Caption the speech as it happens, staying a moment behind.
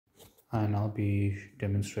And I'll be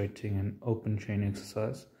demonstrating an open chain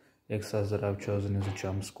exercise. The exercise that I've chosen is a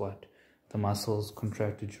jump squat. The muscles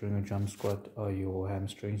contracted during a jump squat are your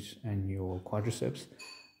hamstrings and your quadriceps,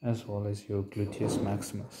 as well as your gluteus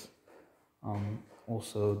maximus.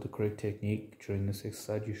 Also, the correct technique during this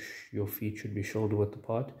exercise, your feet should be shoulder width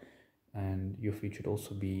apart, and your feet should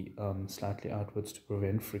also be slightly outwards to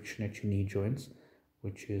prevent friction at your knee joints,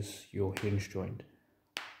 which is your hinge joint.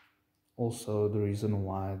 Also, the reason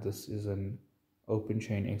why this is an open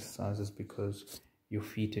chain exercise is because your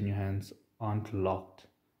feet and your hands aren't locked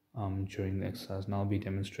during the exercise. Now I'll be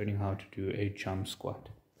demonstrating how to do a jump squat.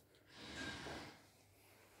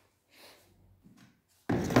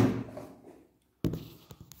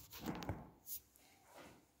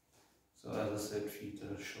 So as I said, feet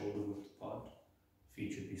are shoulder width apart.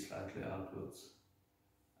 Feet should be slightly outwards.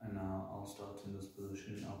 And now I'll start in this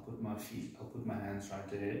position. I'll put my hands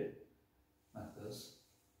right ahead, like this.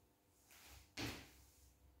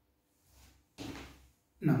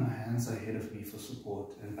 Now my hands are ahead of me for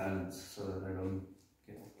support and balance, so that I don't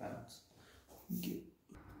get off balance. Okay.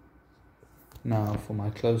 Now for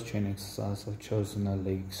my closed chain exercise, I've chosen a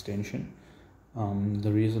leg extension.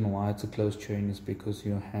 The reason why it's a closed chain is because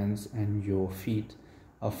your hands and your feet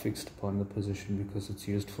are fixed upon the position because it's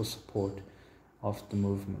used for support of the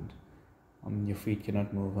movement. Your feet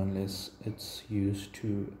cannot move unless it's used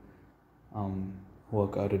to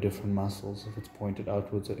work out a different muscles. If it's pointed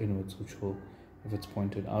outwards or inwards, if it's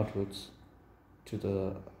pointed outwards to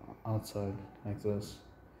the outside like this,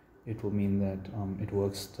 it will mean that it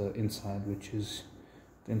works the inside, which is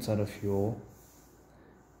the inside of your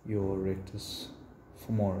rectus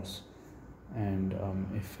femoris, and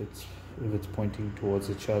if it's pointing towards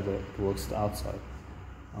each other, it works the outside,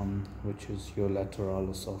 which is your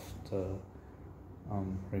lateralis of the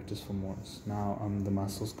rectus femoris. Now the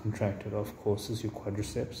muscles contracted, of course, is your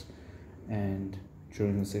quadriceps, and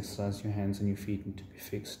during this exercise your hands and your feet need to be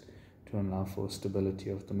fixed to allow for stability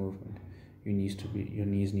of the movement. Your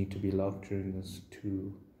knees need to be locked during this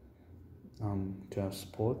to have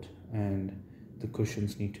support, and the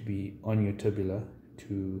cushions need to be on your tibia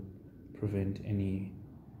to prevent any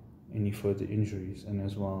further injuries, and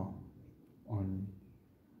as well on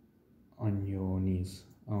your knees.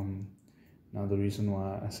 Now the reason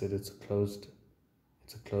why I said it's a closed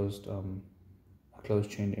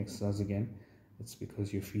chain exercise again, it's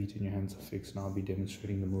because your feet and your hands are fixed. Now I'll be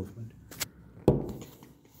demonstrating the movement.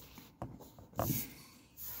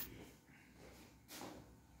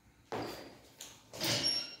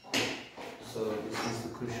 So this is the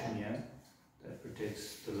cushion here that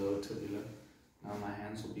protects the lower tibia. Now my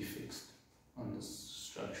hands will be fixed on this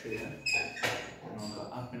structure here, and I'll go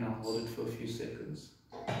up and I'll hold it for a few seconds,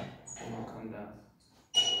 and I'll come down.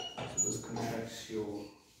 So this contracts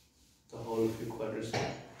the whole of your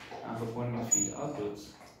quadriceps. Now if I point my feet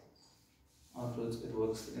outwards, it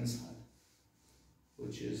works the inside,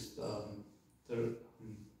 which is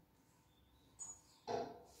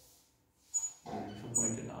and if I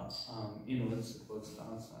point it out inwards, it works the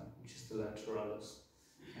outside, which is the lateralis,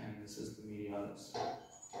 and this is the medialis.